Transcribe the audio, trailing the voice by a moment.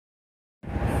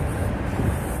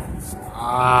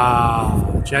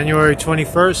January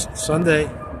 21st, Sunday,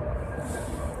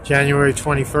 January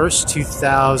 21st,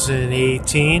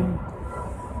 2018.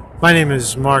 My name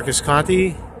is Marcus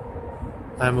Conte.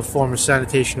 I'm a former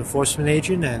sanitation enforcement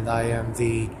agent, and I am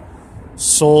the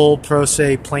sole pro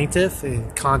se plaintiff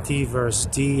in Conte vs.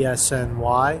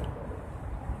 DSNY,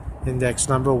 index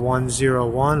number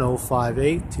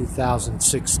 101058,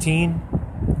 2016.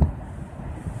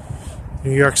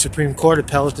 New York Supreme Court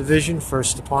Appellate Division,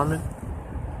 First Department.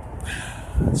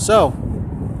 So,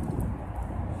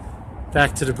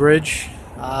 back to the bridge.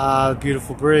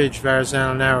 Beautiful bridge,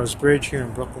 Verrazano Narrows Bridge here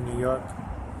in Brooklyn, New York.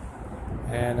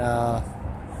 And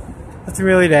nothing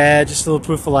really to add, just a little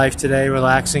proof of life today,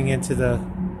 relaxing into the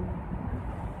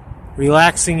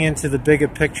bigger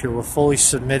picture. We're fully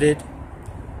submitted,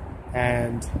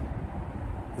 and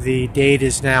the date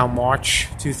is now March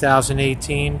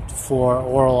 2018 for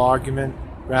oral argument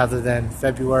rather than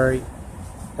February.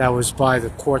 That was by the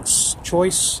court's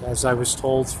choice, as I was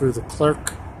told through the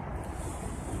clerk.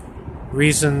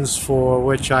 Reasons for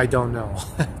which I don't know.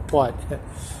 But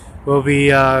will be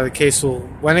the case will,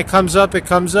 when it comes up, it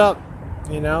comes up.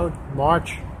 You know,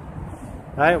 March.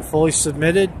 Right, fully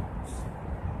submitted.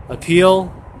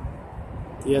 Appeal.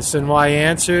 DSNY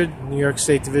answered. New York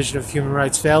State Division of Human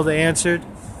Rights failed to answer.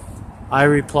 I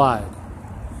replied.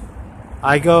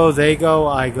 I go, they go,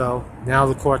 I go. Now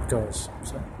the court goes.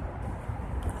 So,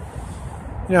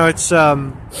 you know, it's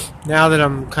now that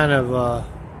I'm kind of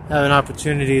have an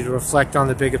opportunity to reflect on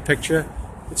the bigger picture.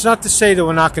 It's not to say that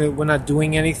we're not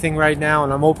doing anything right now,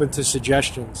 and I'm open to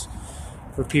suggestions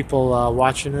for people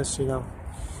watching this. You know,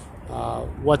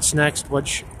 what's next? What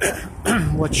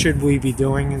should we be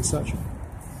doing and such?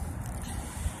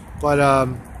 But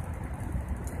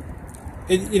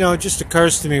it just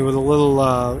occurs to me with a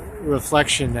little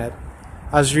reflection that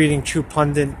I was reading True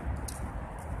Pundit,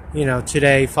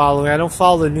 today. I don't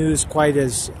follow the news quite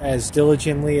as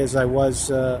diligently as I was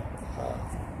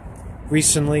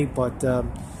recently, but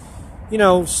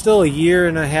still a year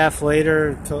and a half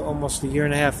later, almost a year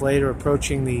and a half later,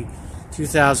 approaching the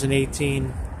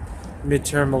 2018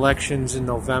 midterm elections in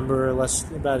November, less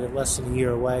than a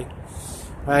year away,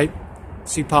 right?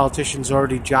 See politicians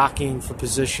already jockeying for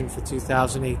position for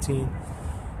 2018.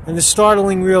 And the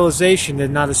startling realization that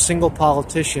not a single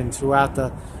politician throughout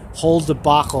the whole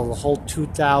debacle, the whole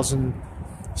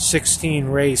 2016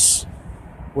 race,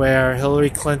 where Hillary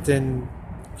Clinton,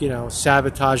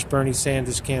 sabotaged Bernie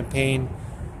Sanders' campaign,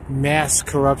 mass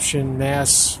corruption,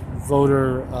 mass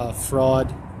voter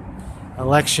fraud,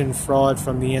 election fraud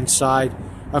from the inside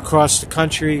across the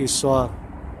country. You saw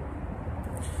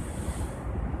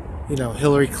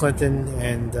Hillary Clinton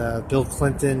and Bill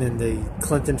Clinton and the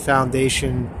Clinton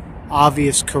Foundation,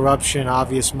 obvious corruption,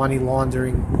 obvious money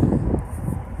laundering.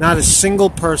 Not a single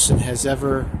person has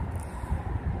been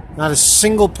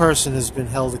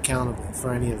held accountable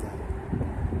for any of that.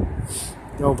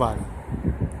 Nobody.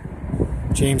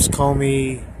 James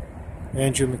Comey,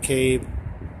 Andrew McCabe,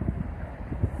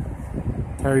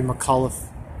 Perry McAuliffe,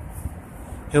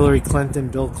 Hillary Clinton,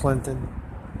 Bill Clinton,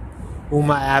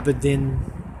 Uma Abedin,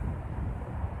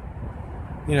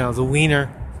 the wiener.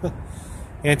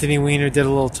 Anthony Weiner did a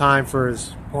little time for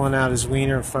pulling out his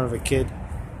wiener in front of a kid.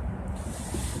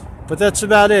 But that's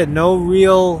about it. No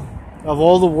real, of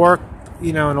all the work,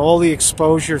 and all the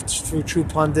exposure through True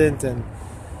Pundit and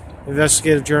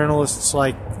investigative journalists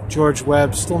like George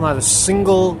Webb, still not a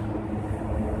single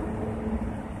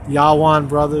Yawan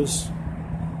brothers,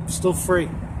 still free,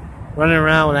 running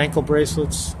around with ankle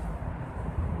bracelets.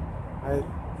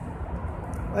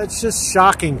 It's just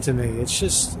shocking to me. It's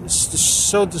just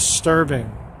so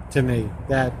disturbing to me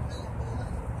that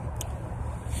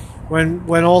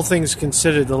when all things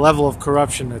considered, the level of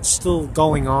corruption that's still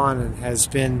going on and has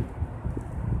been,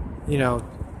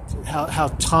 how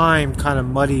time kind of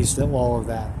muddies all of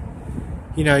that.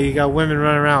 You got women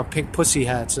running around with pink pussy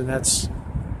hats, and that's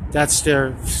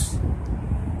their,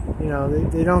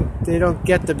 they don't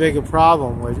get the bigger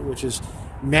problem, which is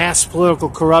mass political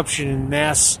corruption and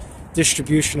mass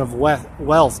distribution of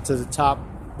wealth to the top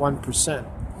 1%.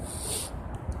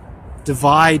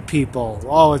 Divide people.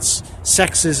 Oh, it's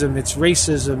sexism, it's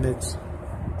racism, it's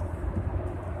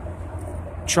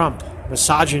Trump,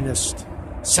 misogynist,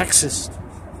 sexist.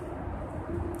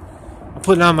 I'm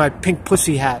putting on my pink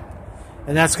pussy hat,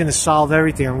 and that's going to solve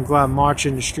everything. I'm going to go out and march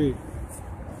in the street.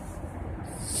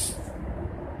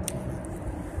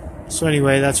 So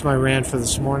anyway, that's my rant for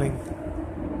this morning.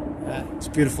 It's a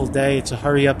beautiful day. It's a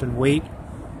hurry up and wait.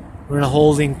 We're in a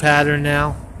holding pattern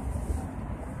now.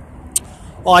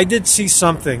 Oh, I did see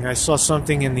something. I saw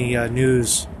something in the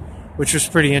news, which was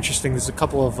pretty interesting. There's a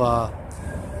couple of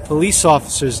police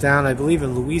officers down, I believe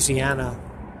in Louisiana.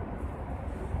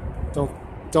 Don't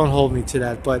hold me to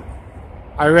that, but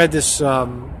I read this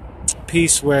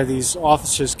piece where these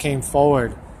officers came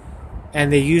forward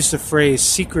and they used the phrase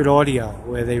secret audio,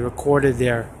 where they recorded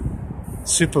their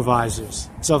supervisors.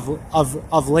 It's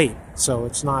of late, so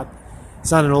it's not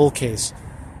an old case,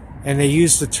 and they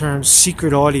used the term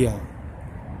secret audio.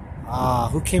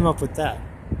 Who came up with that?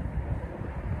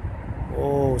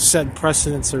 Oh, setting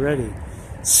precedents already.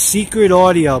 Secret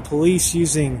audio, police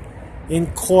using in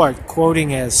court,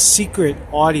 quoting as secret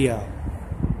audio.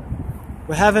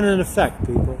 We're having an effect,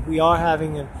 people. We are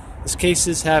having this case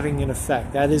is having an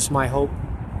effect. That is my hope.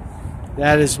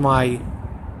 That is my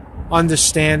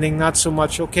understanding. Not so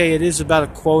much, okay, it is about a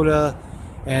quota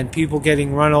and people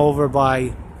getting run over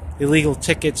by illegal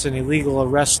tickets and illegal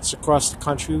arrests across the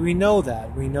country. We know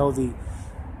that. We know the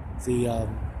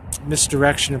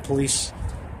misdirection of police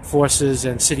forces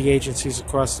and city agencies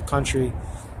across the country.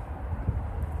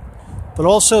 But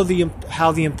also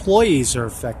how the employees are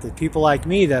affected. People like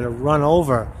me that are run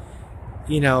over,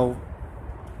 is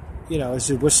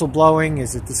it whistleblowing?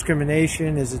 Is it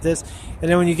discrimination? Is it this?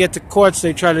 And then when you get to courts,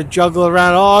 they try to juggle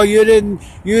around. Oh, you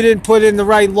didn't put in the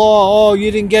right law. Oh, you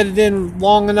didn't get it in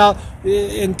long enough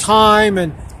in time.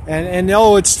 And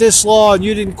oh, it's this law and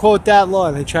you didn't quote that law.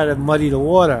 And they try to muddy the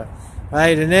water,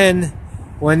 right? And then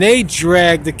when they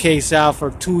drag the case out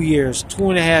for 2 years,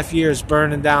 2.5 years,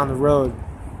 burning down the road,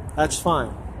 that's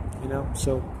fine,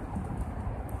 So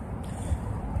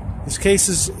this case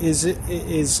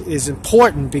is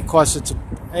important because it's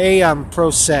I'm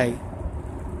pro se.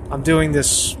 I'm doing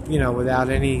this, without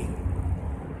any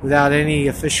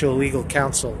official legal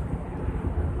counsel,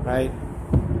 right?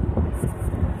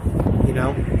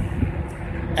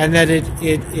 And that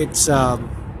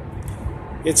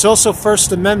it's also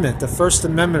First Amendment, the First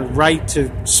Amendment right to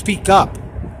speak up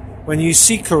when you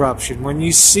see corruption, when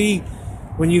you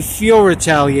feel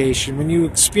retaliation, when you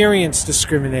experience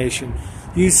discrimination.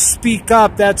 You speak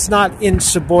up. That's not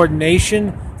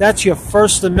insubordination. That's your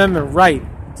First Amendment right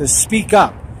to speak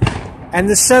up. And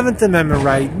the Seventh Amendment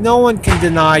right, no one can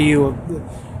deny you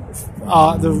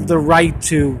the right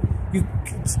to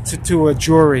a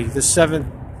jury, the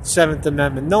Seventh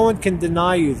Amendment. No one can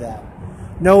deny you that.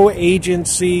 No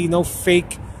agency, no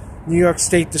fake New York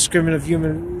State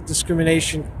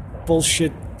discrimination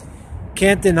bullshit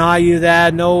can't deny you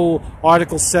that. No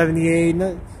Article 78.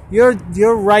 No,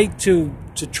 your right to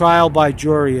trial by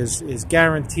jury is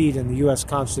guaranteed in the U.S.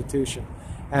 Constitution,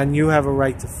 and you have a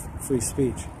right to free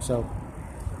speech. So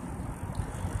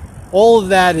all of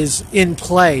that is in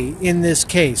play in this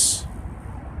case,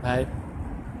 right?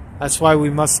 That's why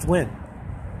we must win.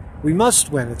 We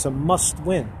must win. It's a must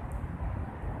win.